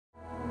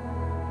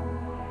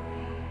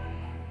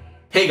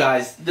Hey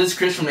guys, this is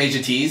Chris from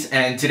Asia Tees,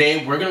 and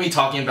today we're going to be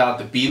talking about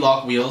the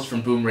Beadlock wheels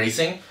from Boom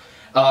Racing.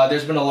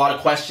 There's been a lot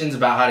of questions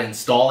about how to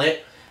install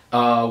it,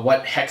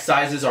 what hex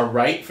sizes are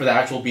right for the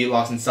actual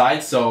beadlocks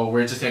inside, so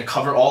we're just going to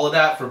cover all of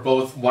that for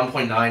both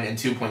 1.9 and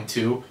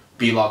 2.2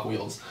 beadlock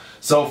wheels.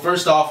 So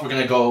first off, we're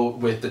going to go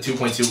with the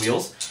 2.2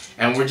 wheels,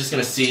 and we're just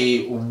going to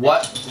see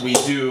what we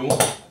do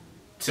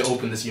to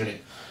open this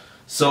unit.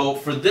 So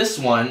for this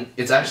one,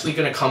 it's actually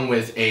going to come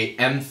with a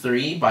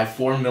M3 by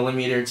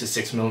 4mm to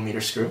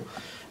 6mm screw.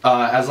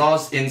 As long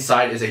as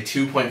inside is a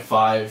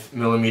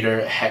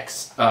 2.5mm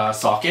hex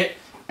socket,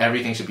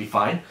 everything should be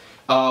fine.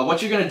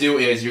 What you're going to do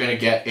is you're going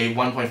to get a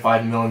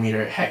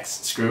 1.5mm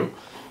hex screw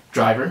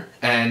driver,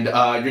 and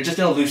you're just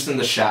going to loosen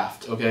the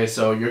shaft. Okay,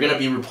 so you're going to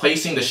be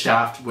replacing the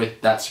shaft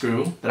with that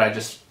screw that I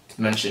just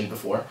mentioned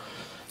before.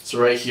 So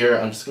right here,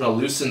 I'm just going to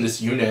loosen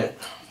this unit.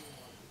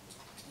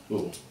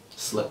 Ooh,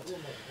 slipped.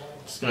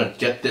 Just gonna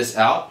get this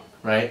out,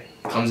 right?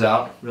 Comes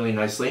out really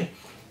nicely,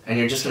 and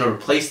you're just gonna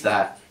replace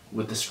that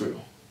with the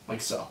screw,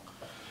 like so.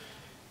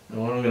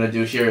 And what I'm gonna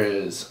do here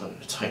is I'm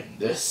gonna tighten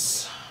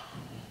this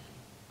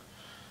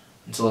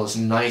until it's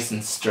nice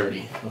and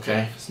sturdy.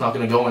 Okay, it's not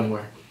gonna go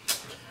anywhere.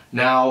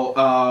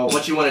 Now,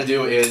 what you want to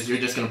do is you're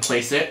just gonna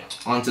place it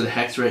onto the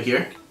hex right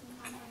here,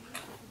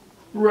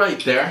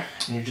 right there,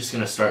 and you're just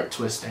gonna start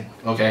twisting.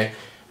 Okay.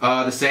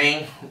 The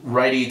saying,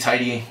 righty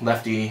tighty,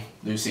 lefty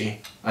loosey,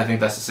 I think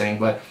that's the saying,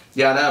 but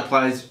yeah, that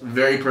applies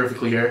very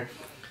perfectly here.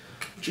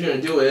 What you're going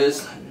to do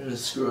is, you're going to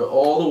screw it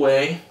all the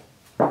way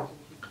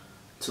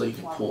until you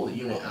can pull the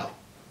unit out.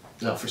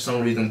 Now, for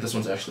some reason, this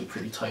one's actually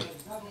pretty tight.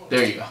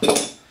 There you go.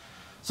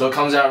 So it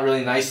comes out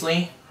really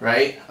nicely,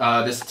 right?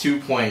 This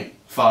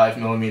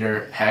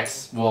 2.5mm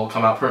hex will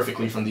come out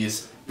perfectly from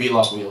these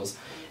Beadlock wheels.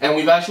 And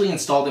we've actually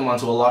installed them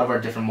onto a lot of our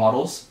different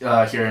models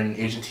here in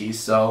Asia Tees,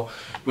 so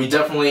we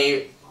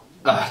definitely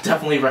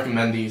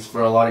recommend these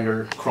for a lot of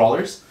your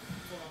crawlers.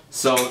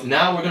 So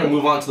now we're going to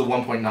move on to the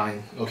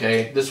 1.9,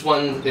 okay? This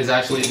one is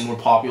actually the more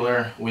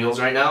popular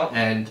wheels right now,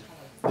 and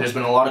there's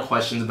been a lot of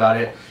questions about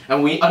it.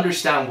 And we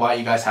understand why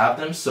you guys have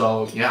them,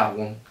 so yeah,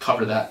 we'll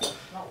cover that.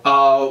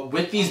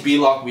 With these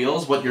Beadlock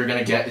wheels, what you're going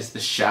to get is the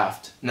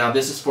shaft. Now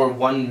this is for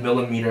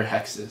 1mm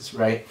hexes,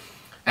 right?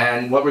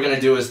 And what we're going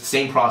to do is the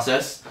same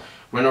process.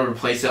 We're going to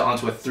replace it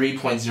onto a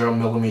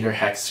 3.0mm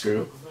hex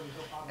screw.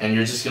 And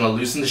you're just going to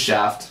loosen the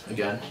shaft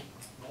again,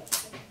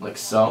 like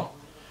so.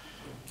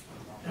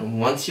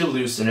 And once you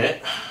loosen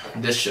it,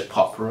 this should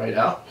pop right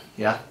out,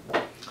 yeah.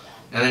 And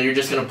then you're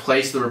just going to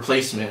place the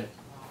replacement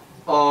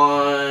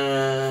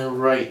on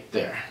right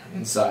there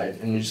inside,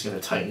 and you're just going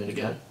to tighten it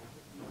again,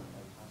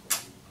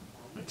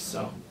 like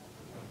so.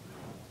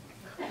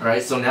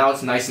 Alright, so now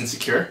it's nice and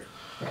secure.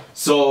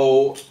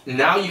 So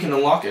now you can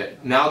unlock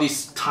it. Now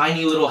these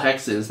tiny little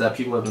hexes that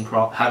people have been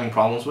having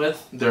problems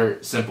with,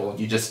 they're simple.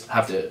 You just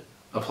have to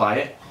apply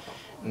it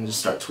and just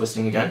start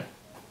twisting again.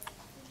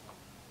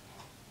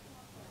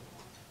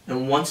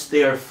 And once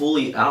they are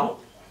fully out,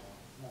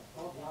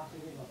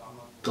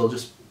 they'll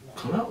just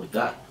come out like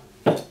that.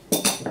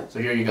 So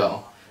here you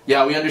go.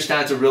 Yeah, we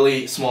understand it's a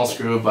really small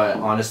screw, but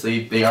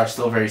honestly, they are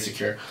still very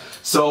secure.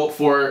 So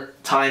for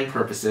time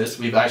purposes,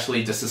 we've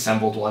actually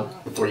disassembled one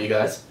for you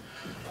guys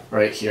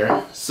right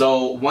here.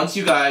 So once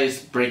you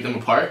guys break them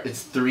apart,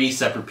 it's 3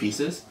 separate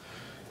pieces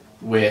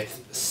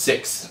with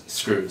 6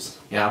 screws,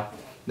 yeah?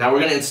 Now we're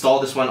going to install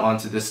this one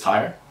onto this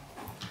tire.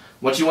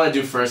 What you want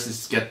to do first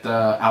is get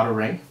the outer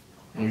ring,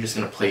 and you're just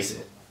going to place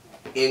it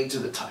into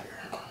the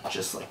tire,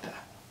 just like that.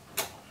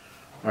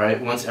 Alright,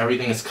 once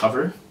everything is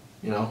covered,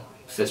 you know,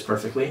 fits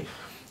perfectly,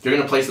 you're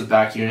going to place the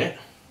back unit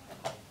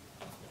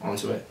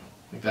onto it,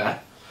 like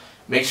that.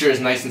 Make sure it's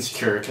nice and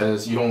secure,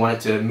 because you don't want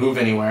it to move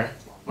anywhere,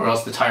 or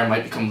else the tire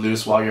might become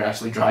loose while you're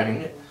actually driving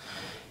it.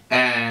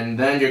 And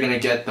then you're going to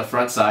get the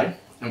front side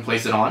and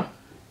place it on.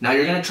 Now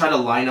you're going to try to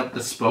line up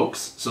the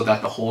spokes so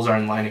that the holes are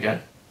in line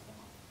again,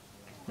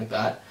 like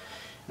that.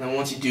 And then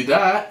once you do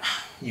that,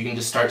 you can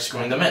just start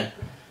screwing them in.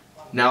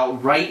 Now,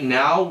 right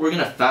now, we're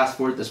going to fast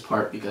forward this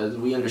part because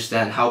we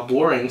understand how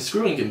boring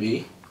screwing can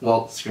be.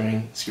 Well,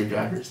 screwing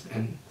screwdrivers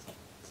and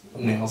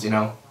nails, you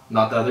know,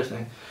 not the other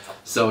thing.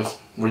 So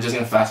we're just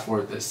going to fast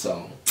forward this,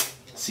 so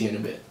see you in a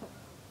bit.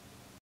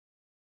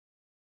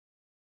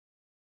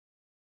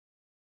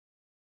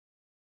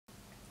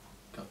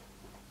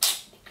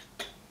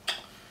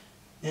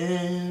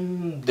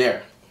 And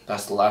there,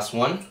 that's the last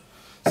one.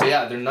 So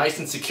yeah, they're nice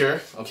and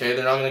secure, okay?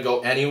 They're not going to go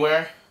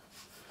anywhere.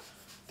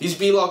 These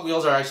Beadlock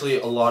wheels are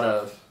actually a lot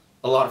of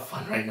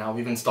fun right now.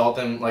 We've installed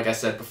them, like I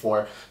said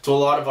before, to a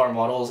lot of our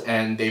models,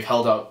 and they've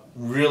held up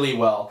really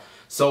well.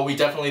 So we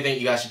definitely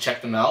think you guys should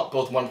check them out.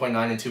 Both 1.9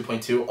 and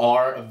 2.2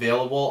 are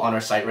available on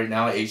our site right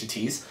now at Asia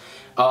Tees.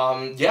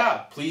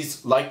 Yeah,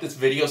 please like this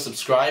video,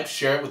 subscribe,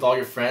 share it with all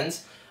your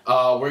friends.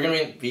 We're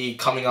going to be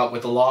coming up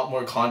with a lot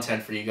more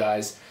content for you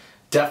guys.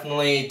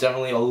 Definitely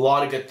a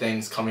lot of good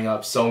things coming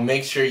up, so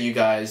make sure you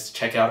guys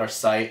check out our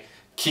site.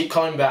 Keep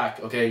coming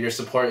back, okay? Your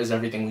support is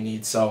everything we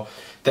need. So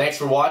thanks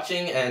for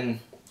watching, and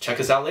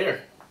check us out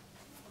later.